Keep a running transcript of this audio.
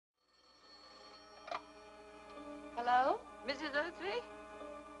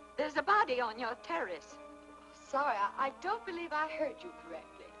There's a body on your terrace. Sorry, I don't believe I heard you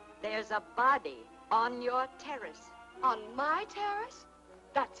correctly. There's a body on your terrace. On my terrace?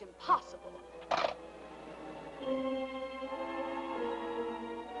 That's impossible.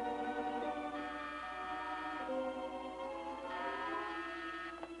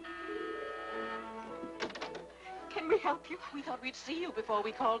 Can we help you? We thought we'd see you before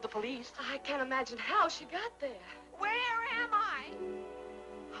we called the police. I can't imagine how she got there. Where am I?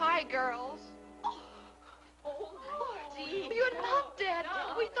 Hi, girls. You're not dead.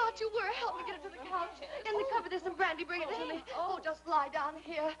 We thought you were. Help me get her to the couch. In the cupboard, there's some brandy. Bring it to me. Oh, just lie down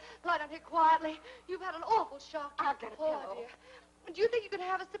here. Lie down here quietly. You've had an awful shock. I'll get a pillow. Dear. Do you think you could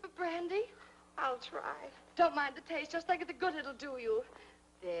have a sip of brandy? I'll try. Don't mind the taste. Just think of the good it'll do you.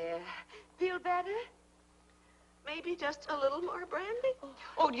 There. Feel better? Maybe just a little more brandy?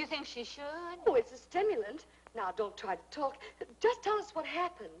 Oh, do you think she should? Oh, it's a stimulant. Now, don't try to talk. Just tell us what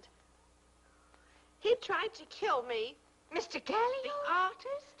happened. He tried to kill me. Mr. Gallio? The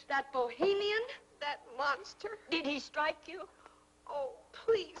artist? That bohemian? That monster? Did he strike you? Oh,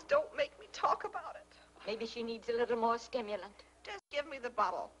 please don't make me talk about it. Maybe she needs a little more stimulant. Just give me the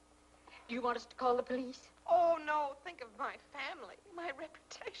bottle. Do you want us to call the police? Oh, no. Think of my family, my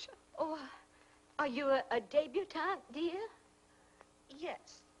reputation. Oh, are you a debutante, dear?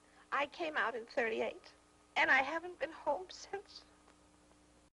 Yes. I came out in 38, and I haven't been home since.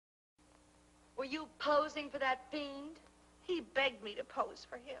 Were you posing for that fiend? He begged me to pose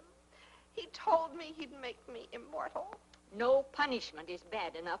for him. He told me he'd make me immortal. No punishment is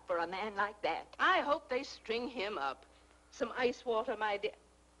bad enough for a man like that. I hope they string him up. Some ice water, my dear.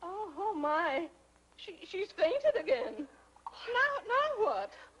 Oh, my. She's fainted again. Now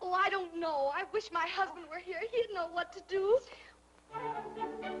what? Oh, I don't know. I wish my husband were here. He'd know what to do.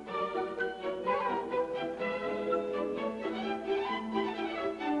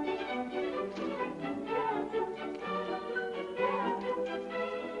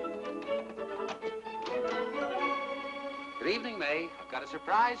 Good evening, May. I've got a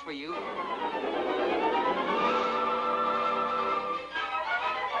surprise for you.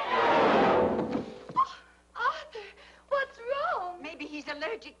 Maybe he's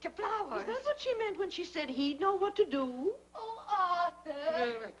allergic to flowers. Is that what she meant when she said he'd know what to do? Oh,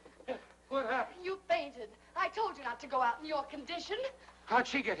 Arthur. What happened? You fainted. I told you not to go out in your condition. How'd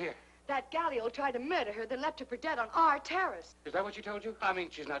she get here? That Gallio tried to murder her, then left her for dead on our terrace. Is that what she told you? I mean,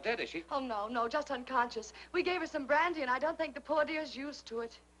 she's not dead, is she? Oh, no, just unconscious. We gave her some brandy, and I don't think the poor dear's used to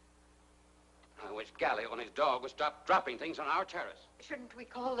it. I wish Gallio and his dog would stop dropping things on our terrace. Shouldn't we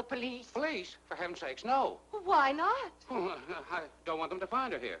call the police? Police? For heaven's sakes, no. Why not? Well, I don't want them to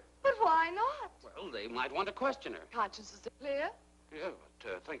find her here. But why not? Well, they might want to question her. Conscience is clear. Yeah,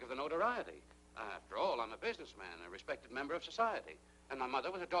 but think of the notoriety. After all, I'm a businessman, a respected member of society. And my mother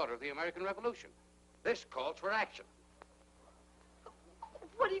was a daughter of the American Revolution. This calls for action.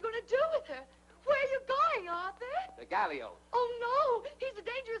 What are you going to do with her? Where are you going, Arthur? The Gallio. Oh, no. He's a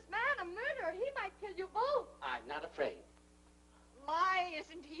dangerous man, a murderer. He might kill you both. I'm not afraid. My,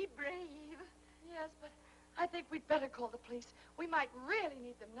 isn't he brave? Yes, but I think we'd better call the police. We might really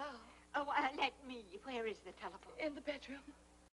need them now. Oh, let me. Where is the telephone? In the bedroom.